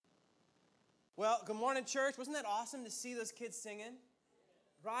Well, good morning, church. Wasn't that awesome to see those kids singing?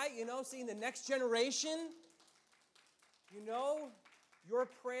 Right? Seeing the next generation. Your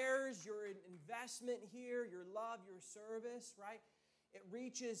prayers, your investment here, your love, your service, right? It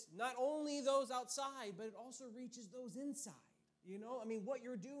reaches not only those outside, but it also reaches those inside. What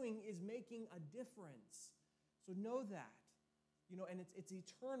you're doing is making a difference. So know that. And it's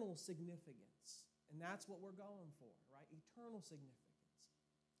eternal significance. And that's what we're going for, right? Eternal significance.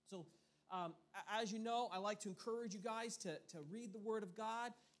 So, as you know, I like to encourage you guys to read the Word of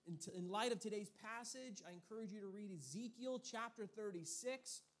God. In light of today's passage, I encourage you to read Ezekiel chapter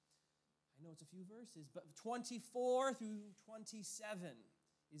 36. I know it's a few verses, but 24 through 27.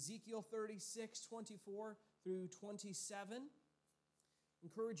 Ezekiel 36, 24 through 27.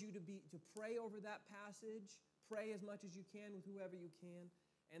 Encourage you to pray over that passage. Pray as much as you can with whoever you can.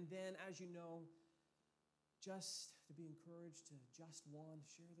 And then, as you know, just to be encouraged to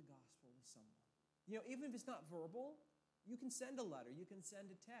share the gospel with someone. Even if it's not verbal, you can send a letter, you can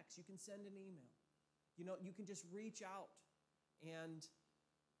send a text, you can send an email. You can just reach out. And,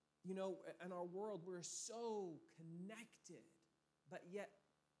 in our world, we're so connected, but yet,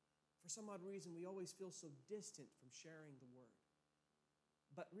 for some odd reason, we always feel so distant from sharing the word.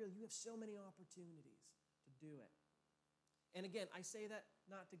 But really, you have so many opportunities to do it. And again, I say that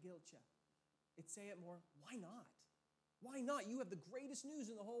not to guilt you. It's say it more, why not? Why not? You have the greatest news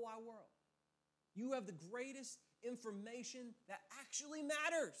in the whole wide world. You have the greatest information that actually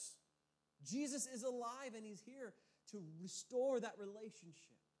matters. Jesus is alive and he's here to restore that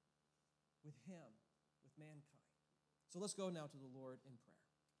relationship with him, with mankind. So let's go now to the Lord in prayer.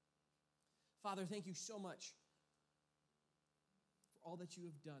 Father, thank you so much for all that you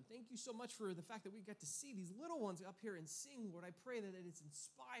have done. Thank you so much for the fact that we get to see these little ones up here and sing, Lord. I pray that it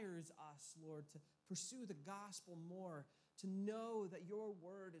inspires us, Lord, to pursue the gospel more, to know that your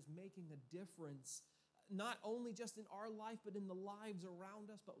word is making a difference, not only just in our life, but in the lives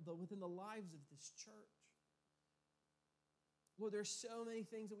around us, but within the lives of this church. Lord, there's so many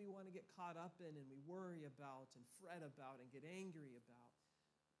things that we want to get caught up in and we worry about and fret about and get angry about.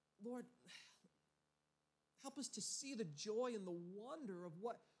 Lord, help us to see the joy and the wonder of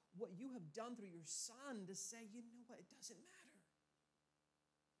what you have done through your Son to say, you know what, it doesn't matter.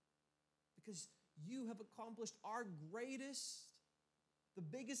 Because you have accomplished our greatest, the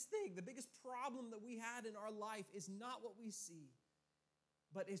biggest thing, the biggest problem that we had in our life is not what we see,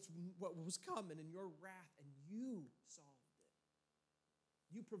 but it's what was coming in your wrath, and you solved it.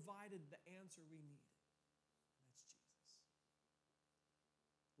 You provided the answer we needed, and that's Jesus.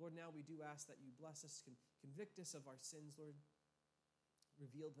 Lord, now we do ask that you bless us, convict us of our sins, Lord.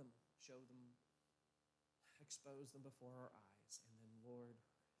 Reveal them, show them, expose them before our eyes. And then, Lord,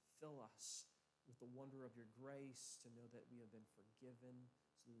 fill us with the wonder of your grace to know that we have been forgiven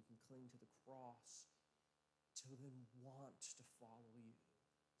so that we can cling to the cross, to then want to follow you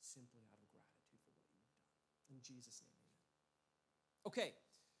simply out of gratitude for what you've done. In Jesus' name, amen. Okay,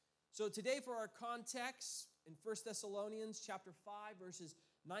 so today for our context, in 1 Thessalonians chapter 5, verses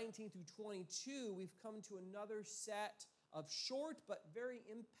 19 through 22, we've come to another set of short but very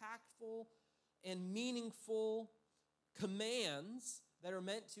impactful and meaningful commands that are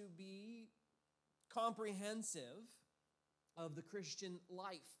meant to be comprehensive of the Christian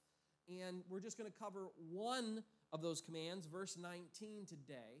life. And we're just going to cover one of those commands, verse 19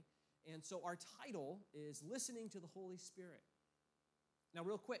 today. And so our title is Listening to the Holy Spirit. Now,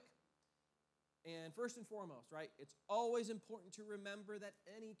 real quick, and first and foremost, right, it's always important to remember that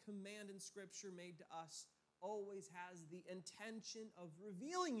any command in Scripture made to us always has the intention of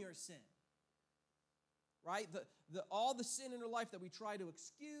revealing your sin. Right? All the sin in our life that we try to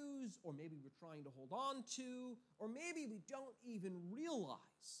excuse, or maybe we're trying to hold on to, or maybe we don't even realize.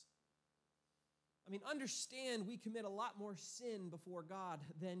 Understand we commit a lot more sin before God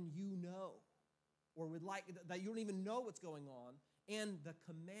than you know, or would like, that you don't even know what's going on. And the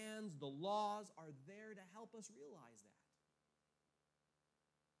commands, the laws are there to help us realize that.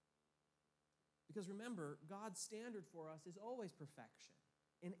 Because remember, God's standard for us is always perfection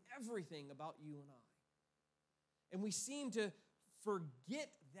in everything about you and I. And we seem to forget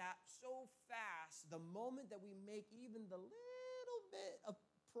that so fast the moment that we make even the little bit of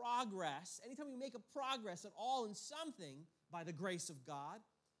progress. Anytime we make a progress at all in something by the grace of God,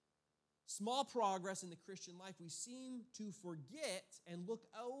 small progress in the Christian life, we seem to forget and look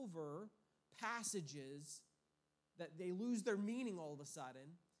over passages that they lose their meaning all of a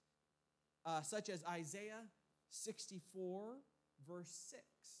sudden, such as Isaiah 64, verse 6,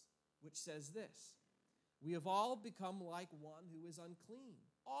 which says this: we have all become like one who is unclean.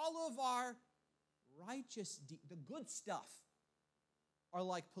 All of our righteous deeds, the good stuff, are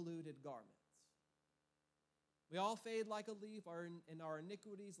like polluted garments. We all fade like a leaf, and our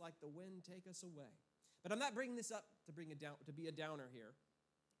iniquities like the wind take us away. But I'm not bringing this up to be a downer here.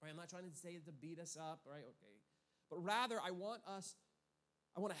 Right? I'm not trying to say it to beat us up, right? Okay. But rather, I want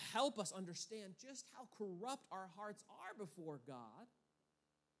to help us understand just how corrupt our hearts are before God,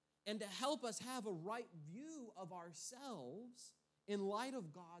 and to help us have a right view of ourselves in light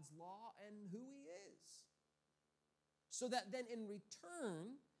of God's law and who He is. So that then in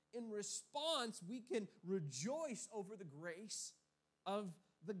return, in response, we can rejoice over the grace of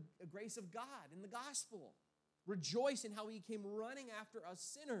God in the gospel. Rejoice in how He came running after us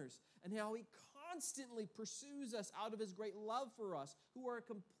sinners, and how He constantly pursues us out of His great love for us, who are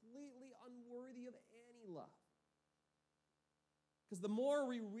completely unworthy of any love. Because the more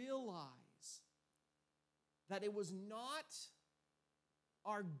we realize that it was not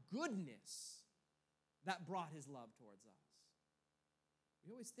our goodness that brought His love towards us.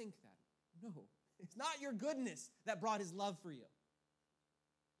 We always think that. No, it's not your goodness that brought His love for you.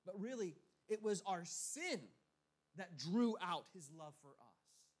 But really, it was our sin that drew out His love for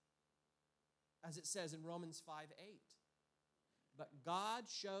us. As it says in Romans 5:8. But God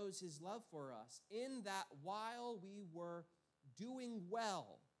shows His love for us in that while we were doing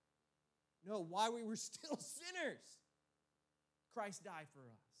well, no, while we were still sinners, Christ died for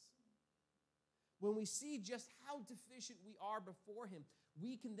us. When we see just how deficient we are before Him,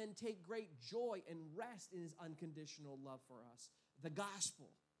 we can then take great joy and rest in His unconditional love for us. The gospel,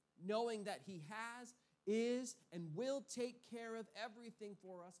 knowing that He has, is, and will take care of everything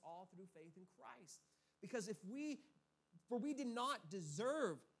for us all through faith in Christ. Because for we did not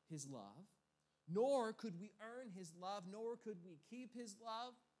deserve His love, nor could we earn His love, nor could we keep His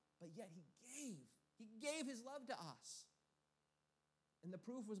love, but yet He gave His love to us. And the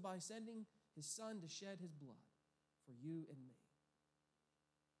proof was by sending His Son to shed His blood for you and me.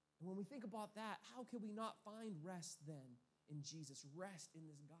 And when we think about that, how can we not find rest then in Jesus? Rest in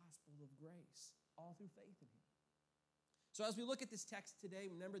this gospel of grace, all through faith in Him. So as we look at this text today,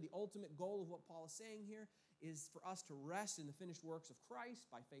 remember the ultimate goal of what Paul is saying here is for us to rest in the finished works of Christ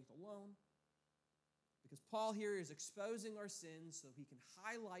by faith alone. Because Paul here is exposing our sins so he can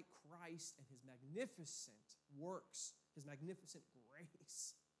highlight Christ and His magnificent works, His magnificent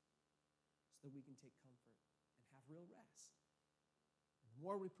grace, so that we can take comfort and have real rest. And the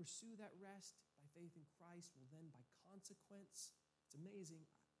more we pursue that rest by faith in Christ, well then by consequence, it's amazing,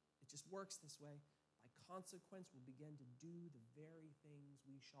 it just works this way, by consequence we'll begin to do the very things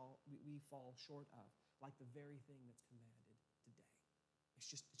we fall short of, like the very thing that's commanded today. It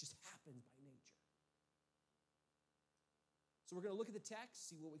just happens by nature. So we're going to look at the text,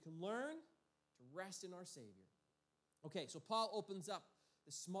 see what we can learn to rest in our Savior. Okay, so Paul opens up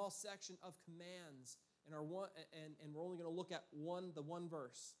this small section of commands, and we're only going to look at the one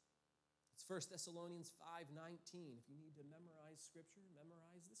verse. It's 1 Thessalonians 5:19. If you need to memorize Scripture,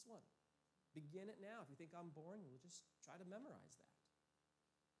 memorize this one. Begin it now. If you think I'm boring, we'll just try to memorize that.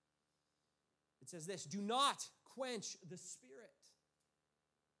 It says this, do not quench the Spirit.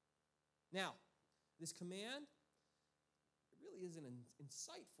 Now, this command, it really is an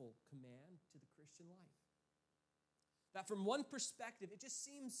insightful command to the Christian life. That from one perspective, it just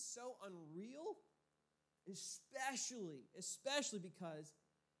seems so unreal, especially because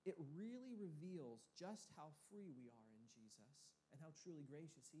it really reveals just how free we are in Jesus and how truly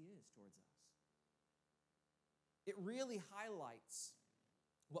gracious He is towards us. It really highlights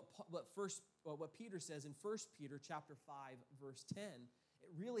what Peter says in 1 Peter chapter 5, verse 10. It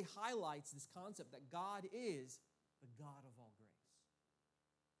really highlights this concept that God is the God of all grace.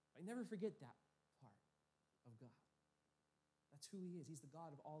 I never forget that part of God. That's who He is. He's the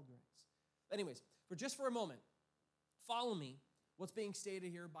God of all grace. Anyways, for a moment, follow me what's being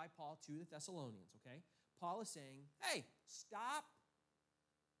stated here by Paul to the Thessalonians, okay? Paul is saying, hey, stop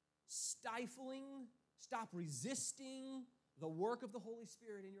resisting the work of the Holy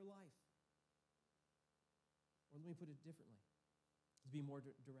Spirit in your life. Or let me put it differently, to be more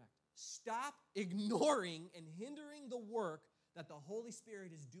direct. Stop ignoring and hindering the work that the Holy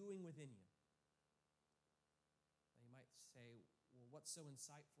Spirit is doing within you. Now you might say, well, what's so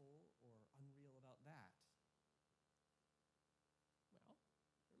insightful or unreal about that?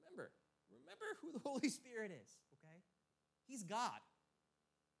 Well, remember who the Holy Spirit is, okay? He's God.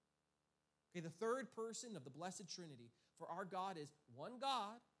 Okay, the third person of the Blessed Trinity. For our God is one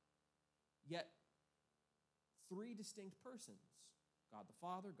God, yet three distinct persons. God the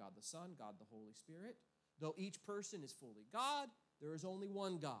Father, God the Son, God the Holy Spirit. Though each person is fully God, there is only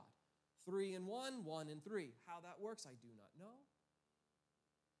one God. 3 in 1, 1 in 3. How that works, I do not know.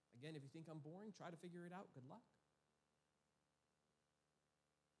 Again, if you think I'm boring, try to figure it out. Good luck.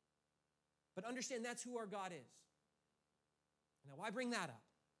 But understand that's who our God is. Now, why bring that up?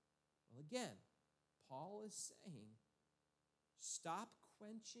 Well, again, Paul is saying, stop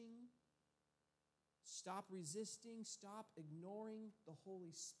quenching, stop resisting, stop ignoring the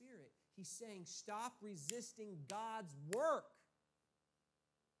Holy Spirit. He's saying, stop resisting God's work.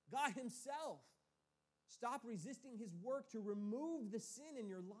 God himself. Stop resisting his work to remove the sin in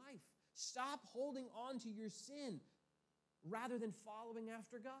your life. Stop holding on to your sin rather than following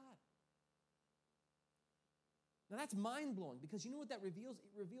after God. Now that's mind-blowing because you know what that reveals?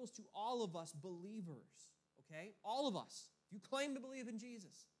 It reveals to all of us believers, okay? All of us, if you claim to believe in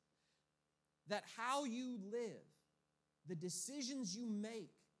Jesus, that how you live, the decisions you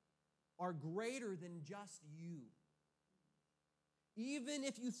make are greater than just you. Even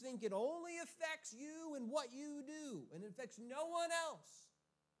if you think it only affects you and what you do and it affects no one else,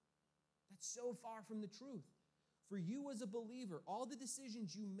 that's so far from the truth. For you as a believer, all the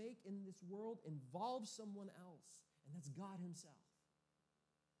decisions you make in this world involve someone else, and that's God himself.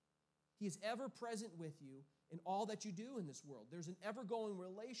 He is ever present with you in all that you do in this world. There's an ever-going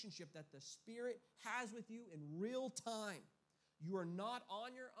relationship that the Spirit has with you in real time. You are not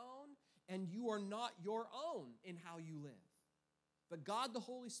on your own, and you are not your own in how you live. But God, the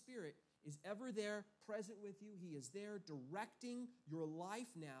Holy Spirit, is ever there, present with you. He is there directing your life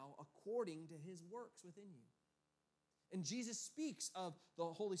now according to his works within you. And Jesus speaks of the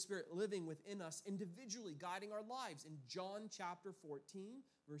Holy Spirit living within us individually, guiding our lives in John chapter 14,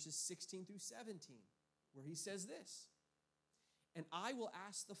 verses 16 through 17, where he says this, "And I will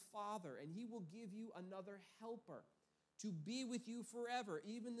ask the Father, and he will give you another helper to be with you forever,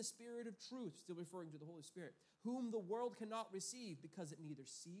 even the Spirit of truth," still referring to the Holy Spirit, "whom the world cannot receive because it neither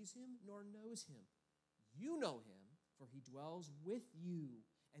sees him nor knows him. You know him, for he dwells with you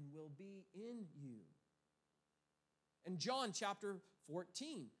and will be in you." In John chapter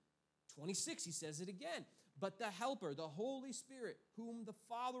 14, 26, he says it again, "But the Helper, the Holy Spirit, whom the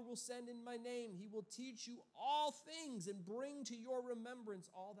Father will send in my name, he will teach you all things and bring to your remembrance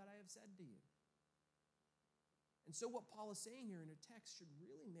all that I have said to you." And so what Paul is saying here in our text should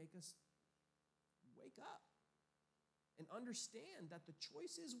really make us wake up and understand that the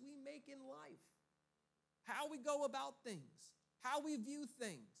choices we make in life, how we go about things, how we view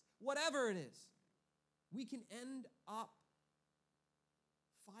things, whatever it is, we can end up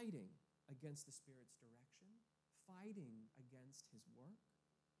fighting against the Spirit's direction, fighting against his work,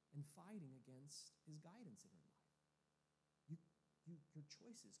 and fighting against his guidance in our life. Your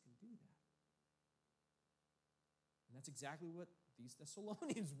choices can do that. And that's exactly what these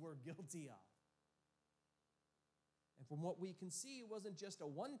Thessalonians were guilty of. And from what we can see, it wasn't just a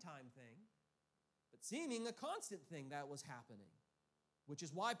one-time thing, but seeming a constant thing that was happening, which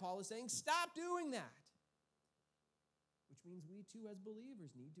is why Paul is saying, stop doing that. Which means we too as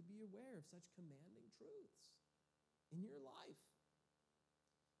believers need to be aware of such commanding truths in your life.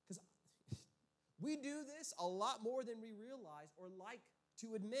 Because we do this a lot more than we realize or like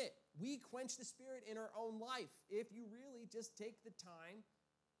to admit. We quench the Spirit in our own life if you really just take the time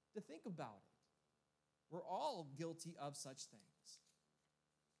to think about it. We're all guilty of such things.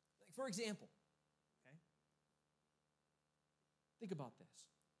 Like for example, okay? Think about this.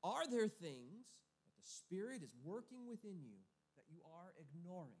 Are there things that the Spirit is working within you that you are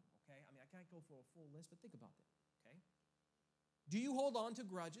ignoring? Okay? I mean, I can't go for a full list, but think about that. Okay? Do you hold on to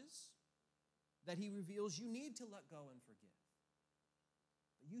grudges that he reveals you need to let go and forgive?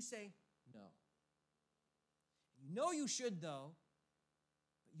 But you say no. You know you should, though,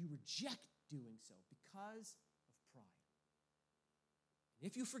 but you reject doing so because of pride. And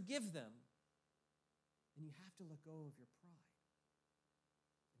if you forgive them, then you have to let go of your pride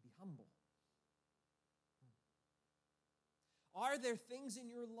and be humble. Are there things in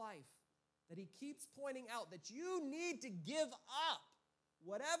your life that he keeps pointing out that you need to give up,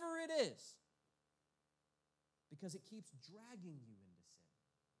 whatever it is, because it keeps dragging you into sin?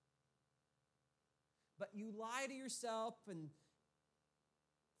 But you lie to yourself and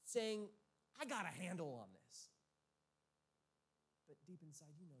saying, I got a handle on this. But deep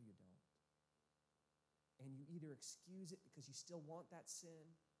inside, you know you don't. And you either excuse it because you still want that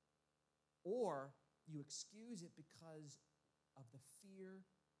sin, or you excuse it because of the fear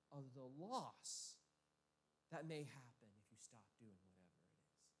of the loss that may happen if you stop doing whatever it is.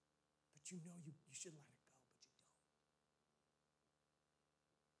 But you know you should let it go, but you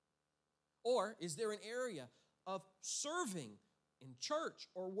don't. Or is there an area of serving in church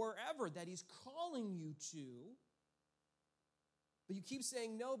or wherever that he's calling you to, but you keep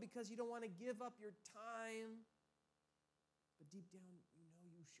saying no because you don't want to give up your time, but deep down you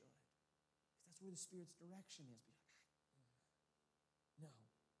know you should, because that's where the Spirit's direction is. Be like,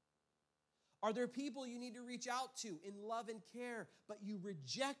 no. Are there people you need to reach out to in love and care, but you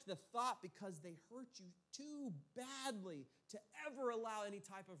reject the thought because they hurt you too badly to ever allow any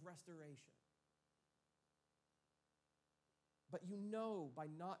type of restoration? But you know by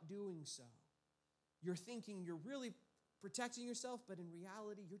not doing so, you're thinking you're really protecting yourself, but in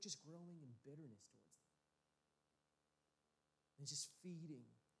reality, you're just growing in bitterness towards them. And just feeding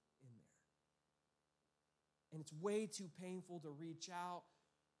in there. And it's way too painful to reach out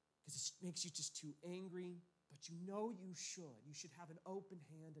because it makes you just too angry, but you know you should. You should have an open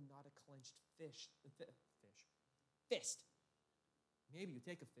hand and not a clenched fist. Maybe you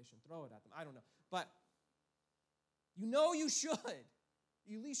take a fish and throw it at them. I don't know. But you know you should.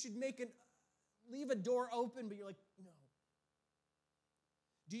 You at least should leave a door open, but you're like, no.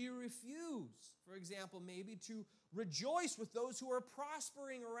 Do you refuse, for example, maybe to rejoice with those who are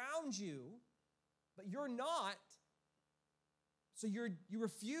prospering around you, but you're not? So you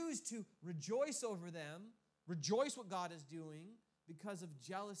refuse to rejoice over them, rejoice what God is doing because of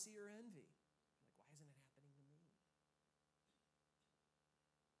jealousy or envy. Like, why isn't it happening to me?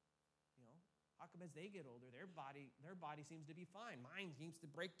 You know, how come as they get older, their body seems to be fine. Mine seems to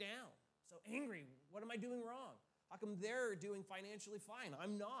break down. So angry. What am I doing wrong? How come they're doing financially fine?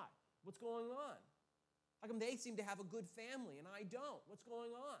 I'm not. What's going on? How come they seem to have a good family and I don't? What's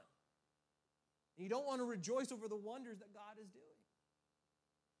going on? And you don't want to rejoice over the wonders that God is doing.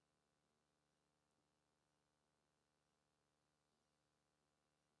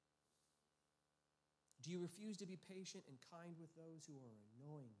 Do you refuse to be patient and kind with those who are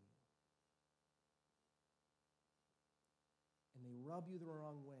annoying you? And they rub you the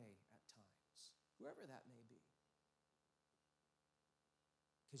wrong way at times, whoever that may be.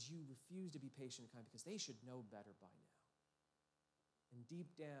 Because you refuse to be patient and kind because they should know better by now. And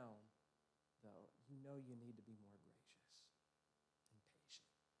deep down, though, you know you need to be more gracious and patient.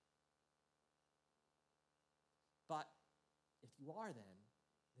 But if you are then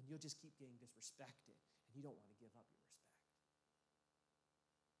you'll just keep getting disrespected, and you don't want to give up your respect.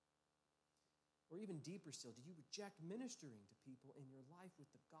 Or even deeper still, do you reject ministering to people in your life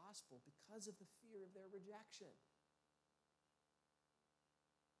with the gospel because of the fear of their rejection?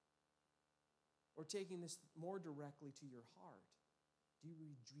 Or taking this more directly to your heart, do you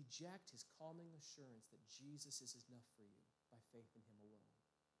reject his calming assurance that Jesus is enough for you by faith in him alone?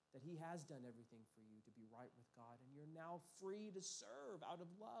 That he has done everything for you to be right with God, and you're now free to serve out of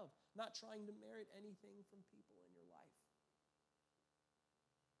love, not trying to merit anything from people in your life.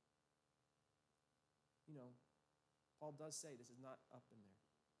 You know, Paul does say, this is not up in there.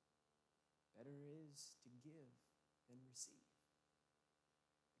 Better is to give than receive.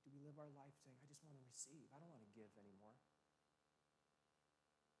 Do we live our life saying, I just want to receive. I don't want to give anymore.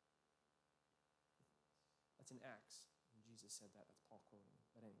 That's in Acts. And Jesus said that. That's Paul quoting.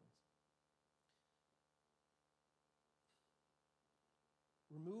 But anyways.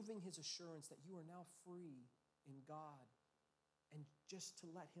 Removing his assurance that you are now free in God and just to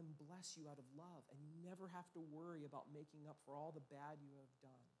let him bless you out of love, and you never have to worry about making up for all the bad you have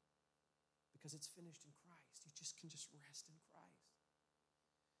done because it's finished in Christ. You just can just rest in Christ.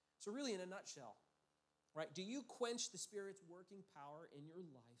 So really, in a nutshell, right, do you quench the Spirit's working power in your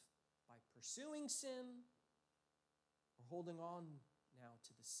life by pursuing sin or holding on now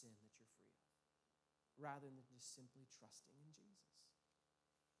to the sin that you're free of, rather than just simply trusting in Jesus?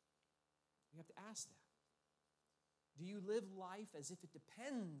 You have to ask that. Do you live life as if it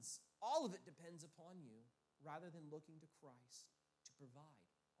depends, all of it depends upon you, rather than looking to Christ to provide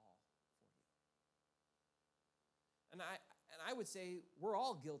all for you? And I would say we're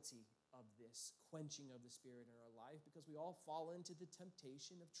all guilty of this quenching of the Spirit in our life because we all fall into the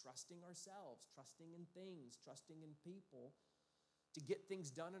temptation of trusting ourselves, trusting in things, trusting in people to get things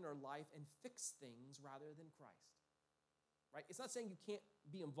done in our life and fix things rather than Christ. Right? It's not saying you can't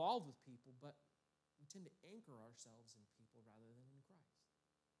be involved with people, but we tend to anchor ourselves in people rather than in Christ.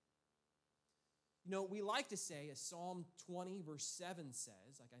 You know, we like to say, as Psalm 20, verse 7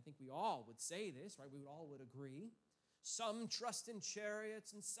 says, like I think we all would say this, right? We all would agree. Some trust in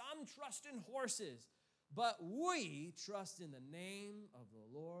chariots and some trust in horses, but we trust in the name of the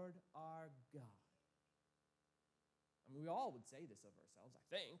Lord our God. I mean, we all would say this of ourselves, I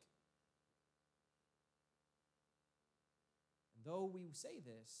think. And though we say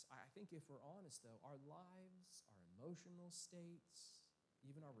this, I think if we're honest, though, our lives, our emotional states,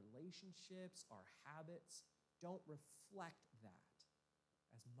 even our relationships, our habits, don't reflect that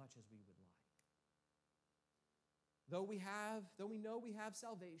as much as we would like. Though we know we have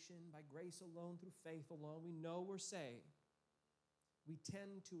salvation by grace alone, through faith alone, we know we're saved, we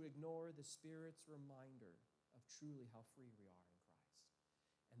tend to ignore the Spirit's reminder of truly how free we are in Christ.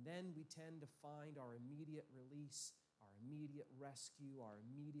 And And then we tend to find our immediate release, our immediate rescue, our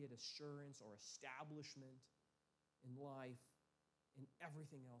immediate assurance or establishment in life in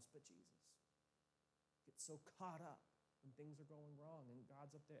everything else but Jesus. Get so caught up when things are going wrong and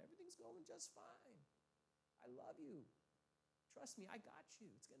God's up there. Everything's going just fine. I love you. Trust me, I got you.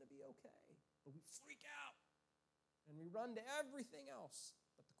 It's going to be okay. But we freak out and we run to everything else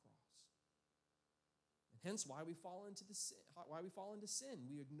but the cross. And hence why we fall into sin.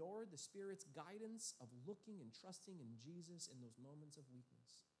 We ignore the Spirit's guidance of looking and trusting in Jesus in those moments of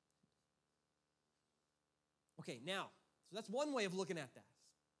weakness. Okay, now, so that's one way of looking at that.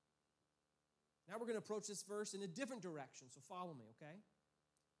 Now we're going to approach this verse in a different direction, so follow me, okay?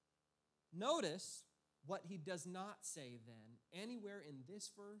 Notice what he does not say then anywhere in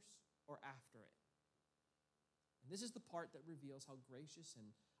this verse or after it. And this is the part that reveals how gracious and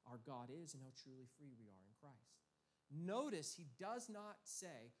our God is and how truly free we are in Christ. Notice he does not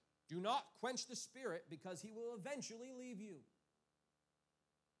say, do not quench the Spirit because he will eventually leave you.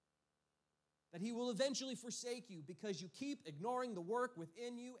 That he will eventually forsake you because you keep ignoring the work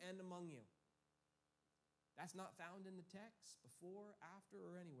within you and among you. That's not found in the text before, after,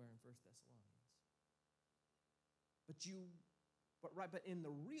 or anywhere in 1 Thessalonians. But in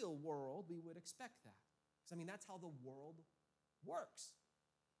the real world, we would expect that. Because, that's how the world works.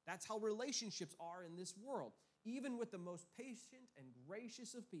 That's how relationships are in this world. Even with the most patient and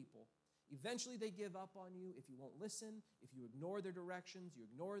gracious of people, eventually they give up on you if you won't listen, if you ignore their directions, you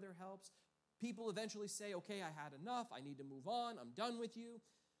ignore their helps. People eventually say, okay, I had enough, I need to move on, I'm done with you.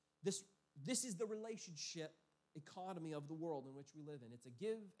 This is the relationship economy of the world in which we live in. It's a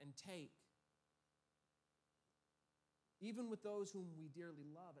give and take. Even with those whom we dearly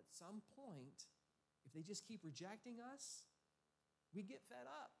love, at some point, if they just keep rejecting us, we get fed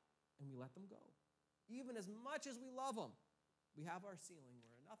up and we let them go. Even as much as we love them, we have our ceiling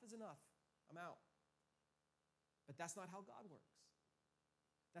where enough is enough. I'm out. But that's not how God works.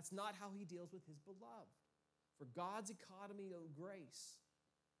 That's not how he deals with his beloved. For God's economy of grace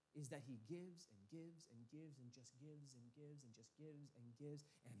is that he gives and gives and gives and just gives and gives and just gives and gives,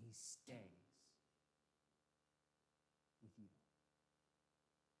 and he stays with you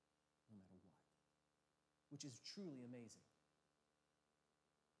no matter what, which is truly amazing.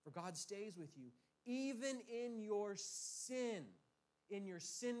 For God stays with you even in your sin, in your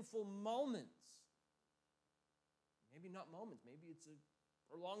sinful moments. Maybe not moments, maybe it's a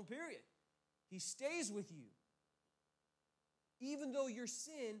prolonged period. He stays with you even though your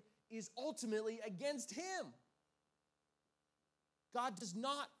sin is ultimately against him. God does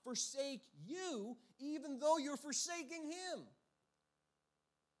not forsake you, even though you're forsaking him.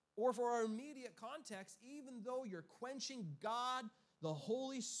 Or for our immediate context, even though you're quenching God, the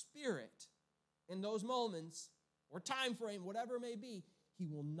Holy Spirit, in those moments, or time frame, whatever it may be, he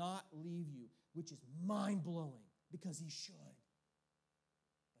will not leave you, which is mind-blowing, because he should.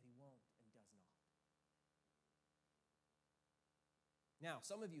 But he won't and does not. Now,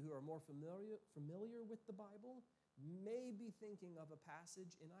 some of you who are more familiar with the Bible may be thinking of a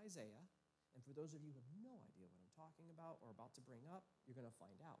passage in Isaiah, and for those of you who have no idea what I'm talking about or about to bring up, you're going to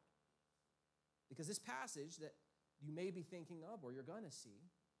find out. Because this passage that you may be thinking of or you're going to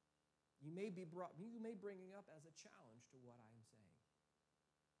see, you may bring it up as a challenge to what I'm saying.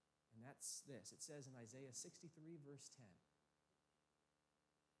 And that's this. It says in Isaiah 63, verse 10,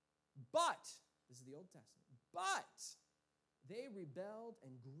 but, this is the Old Testament, but they rebelled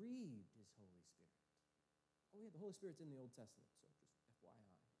and grieved his Holy Spirit. Oh yeah, the Holy Spirit's in the Old Testament, so just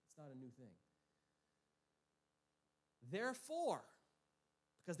FYI. It's not a new thing. Therefore,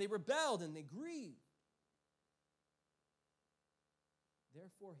 because they rebelled and they grieved,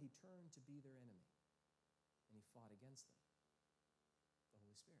 therefore he turned to be their enemy, and he fought against them, the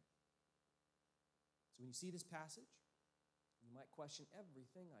Holy Spirit. So when you see this passage, you might question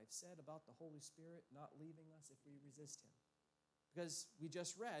everything I've said about the Holy Spirit not leaving us if we resist him. Because we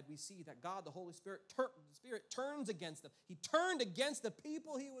just read, we see that God, the Holy Spirit, turns against them. He turned against the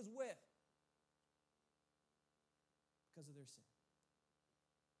people he was with because of their sin.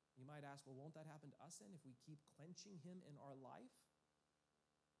 You might ask, well, won't that happen to us then if we keep quenching him in our life?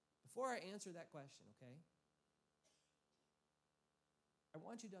 Before I answer that question, okay, I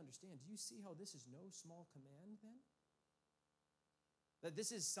want you to understand, do you see how this is no small command then? That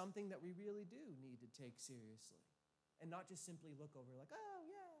this is something that we really do need to take seriously. And not just simply look over like, oh,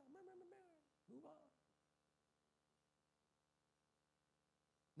 yeah, move on.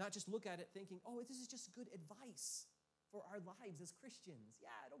 Not just look at it thinking, oh, this is just good advice for our lives as Christians. Yeah,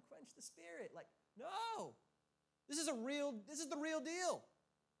 don't quench the Spirit. Like, no. This is the real deal.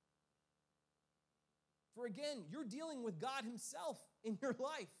 For again, you're dealing with God himself in your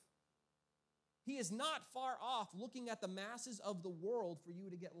life. He is not far off looking at the masses of the world for you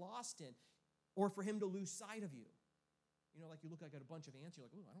to get lost in or for him to lose sight of you. You know, like you look like at a bunch of ants, you're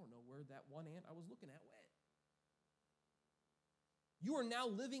like, oh, I don't know where that one ant I was looking at went. You are now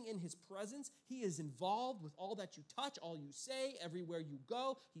living in his presence. He is involved with all that you touch, all you say, everywhere you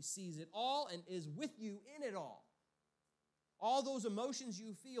go. He sees it all and is with you in it all. All those emotions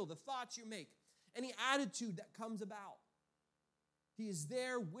you feel, the thoughts you make, any attitude that comes about. He is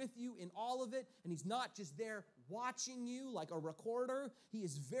there with you in all of it, and he's not just there watching you like a recorder. He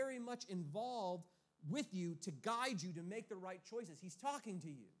is very much involved with you to guide you to make the right choices. He's talking to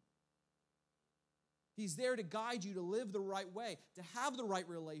you. He's there to guide you to live the right way, to have the right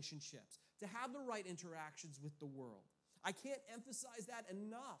relationships, to have the right interactions with the world. I can't emphasize that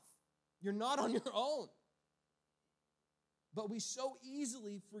enough. You're not on your own. But we so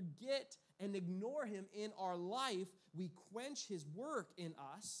easily forget and ignore him in our life. We quench his work in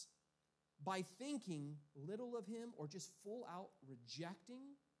us by thinking little of him or just full out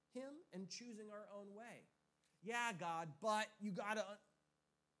rejecting him and choosing our own way. Yeah, God, but you got to...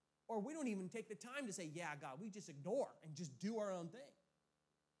 Or we don't even take the time to say, yeah, God. We just ignore and just do our own thing.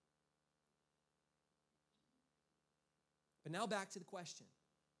 But now back to the question.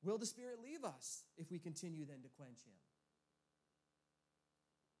 Will the Spirit leave us if we continue then to quench him?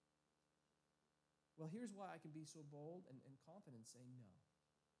 Well, here's why I can be so bold and confident saying no.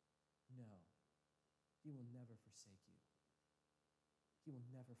 No. He will never forsake you. He will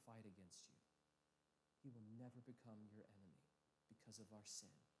never fight against you. He will never become your enemy because of our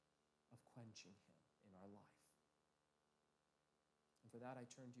sin of quenching him in our life. And for that, I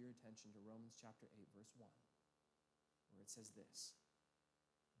turn to your attention to Romans chapter 8, verse 1, where it says this,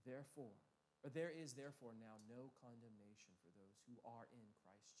 there is therefore now no condemnation for those who are in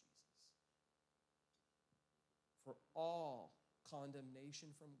Christ Jesus. For all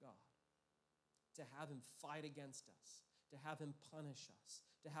condemnation from God, to have him fight against us, to have him punish us,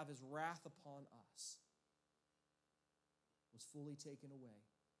 to have his wrath upon us, was fully taken away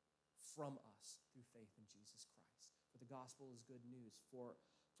from us through faith in Jesus Christ. For the gospel is good news for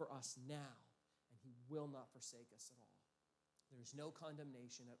us now, and he will not forsake us at all. There is no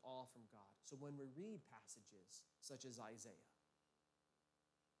condemnation at all from God. So when we read passages such as Isaiah,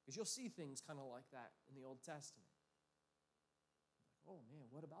 because you'll see things kind of like that in the Old Testament. Like, oh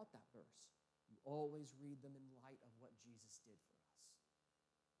man, what about that verse? You always read them in light of what Jesus did for us.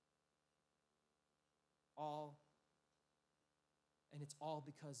 And it's all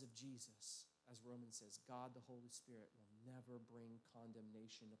because of Jesus. As Romans says, God the Holy Spirit will never bring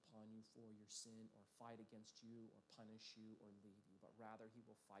condemnation upon you for your sin or fight against you or punish you or leave you, but rather he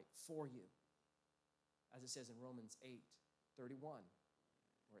will fight for you. As it says in Romans 8:31,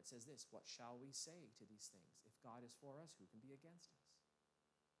 where it says this, what shall we say to these things? If God is for us, who can be against us?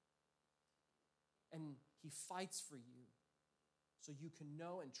 And he fights for you so you can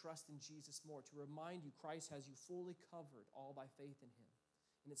know and trust in Jesus more, to remind you Christ has you fully covered, all by faith in him.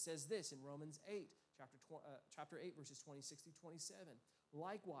 And it says this in Romans 8, chapter 8, verses 26 through 27.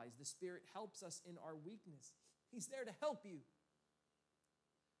 Likewise, the Spirit helps us in our weakness. He's there to help you.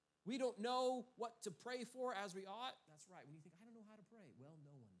 We don't know what to pray for as we ought. That's right. When you think, I don't know how to pray. Well,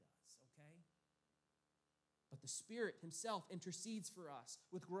 no one does, okay? But the Spirit himself intercedes for us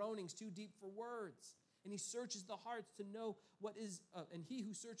with groanings too deep for words. And he searches the hearts to know what is, and he who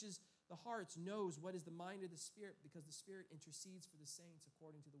searches the hearts knows what is the mind of the Spirit, because the Spirit intercedes for the saints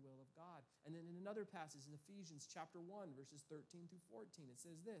according to the will of God. And then in another passage in Ephesians chapter 1, verses 13 through 14, it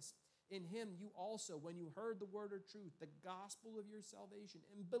says this, in him you also, when you heard the word of truth, the gospel of your salvation,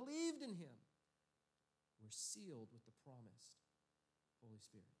 and believed in him, were sealed with the promised Holy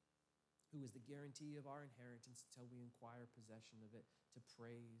Spirit, who is the guarantee of our inheritance until we acquire possession of it to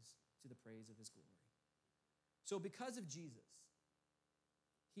the praise of his glory. So because of Jesus,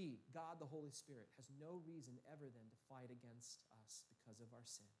 he, God the Holy Spirit, has no reason ever then to fight against us because of our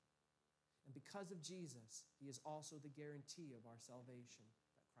sin. And because of Jesus, he is also the guarantee of our salvation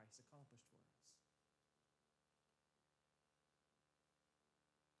that Christ accomplished for us.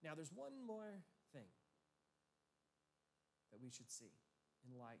 Now there's one more thing that we should see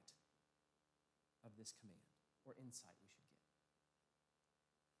in light of this command, or insight we should get.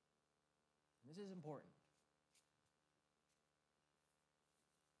 And this is important.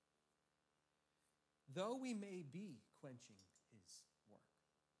 Though we may be quenching his work,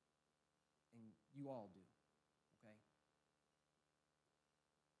 and you all do, okay?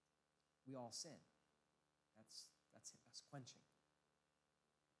 We all sin. That's quenching.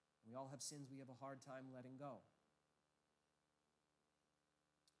 We all have sins we have a hard time letting go.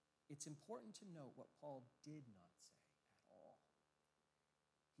 it's important to note what Paul did not say at all.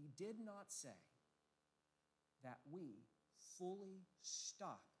 He did not say that we fully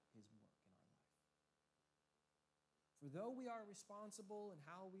stop his work in our life. For though we are responsible in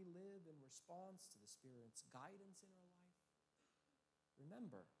how we live in response to the Spirit's guidance in our life,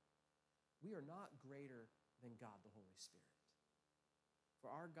 remember, we are not greater than God the Holy Spirit. For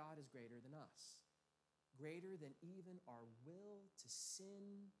our God is greater than us, greater than even our will to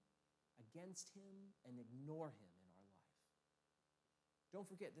sin against him and ignore him in our life. Don't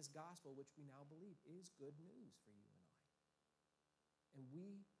forget, this gospel, which we now believe, is good news for you and I. And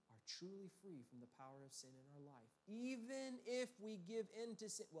we are truly free from the power of sin in our life, even if we give in to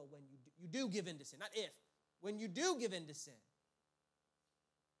sin. Well, when you do give in to sin, not if. When you do give in to sin,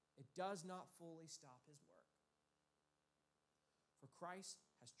 it does not fully stop his work. For Christ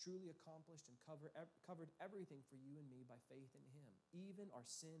has truly accomplished and covered everything for you and me by faith in him, even our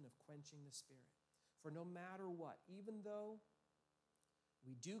sin of quenching the Spirit. For no matter what, even though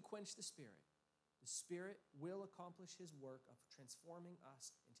we do quench the Spirit will accomplish his work of transforming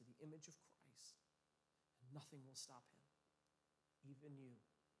us into the image of Christ, and nothing will stop him. Even you.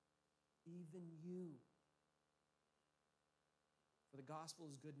 Even you. For the gospel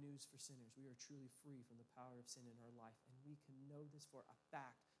is good news for sinners. We are truly free from the power of sin in our life, and we can know this for a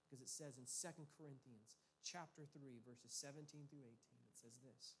fact because it says in 2 Corinthians chapter 3, verses 17 through 18, it says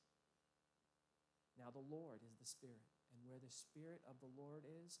this. Now the Lord is the Spirit, and where the Spirit of the Lord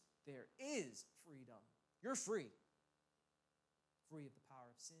is, there is freedom. You're free. Free of the power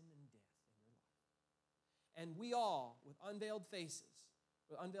of sin and death in your life. And we all, with unveiled face,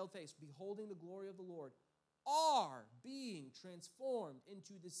 beholding the glory of the Lord, are being transformed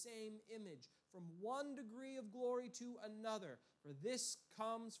into the same image from one degree of glory to another. For this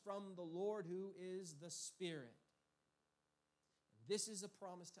comes from the Lord who is the Spirit. And this is a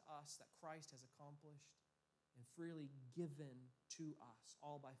promise to us that Christ has accomplished and freely given to us,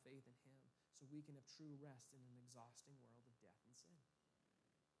 all by faith in him, so we can have true rest in an exhausting world of death and sin.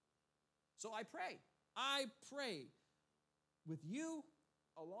 So I pray with you,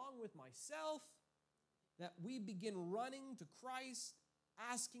 along with myself, that we begin running to Christ,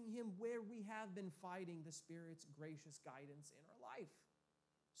 asking him where we have been fighting the Spirit's gracious guidance in our life,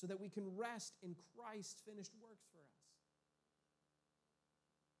 so that we can rest in Christ's finished works for us.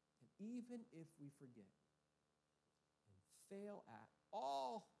 And even if we forget and fail at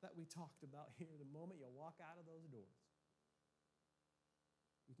all that we talked about here, the moment you walk out of those doors,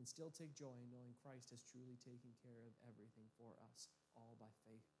 we can still take joy in knowing Christ has truly taken care of everything for us, all by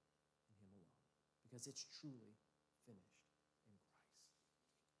faith in him alone. Because it's truly finished in Christ.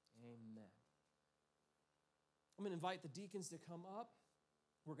 Amen. I'm going to invite the deacons to come up.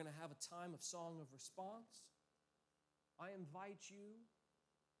 We're going to have a time of song of response. I invite you,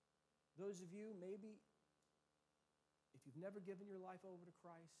 those of you, maybe if you've never given your life over to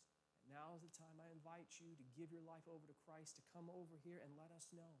Christ, now is the time. I invite you to give your life over to Christ, to come over here and let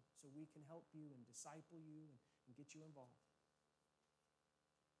us know so we can help you and disciple you and get you involved.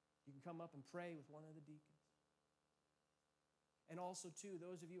 You can come up and pray with one of the deacons. And also, too,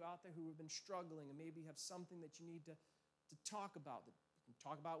 those of you out there who have been struggling and maybe have something that you need to talk about, that you can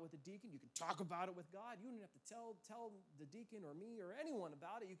talk about with a deacon, you can talk about it with God. You don't have to tell the deacon or me or anyone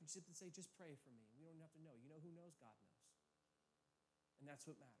about it. You can simply say, just pray for me. We don't have to know. You know who knows? God knows. And that's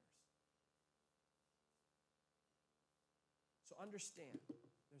what matters. So understand,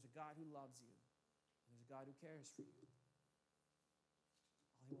 there's a God who loves you. And there's a God who cares for you.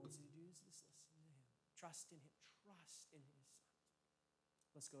 All he wants you to do is just listen to him. Trust in him. Trust in his Son.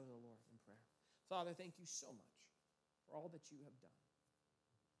 Let's go to the Lord in prayer. Father, thank you so much for all that you have done.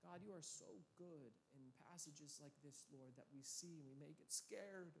 God, you are so good in passages like this, Lord, that we see and we may get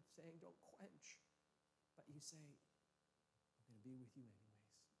scared of saying, don't quench. But you say, I'm going to be with you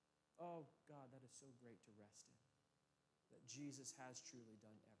anyways. Oh, God, that is so great to rest in, that Jesus has truly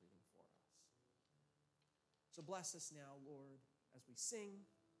done everything for us. So bless us now, Lord, as we sing,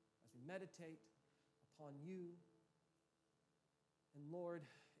 as we meditate upon you. And Lord,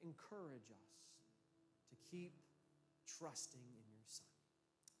 encourage us to keep trusting in your Son.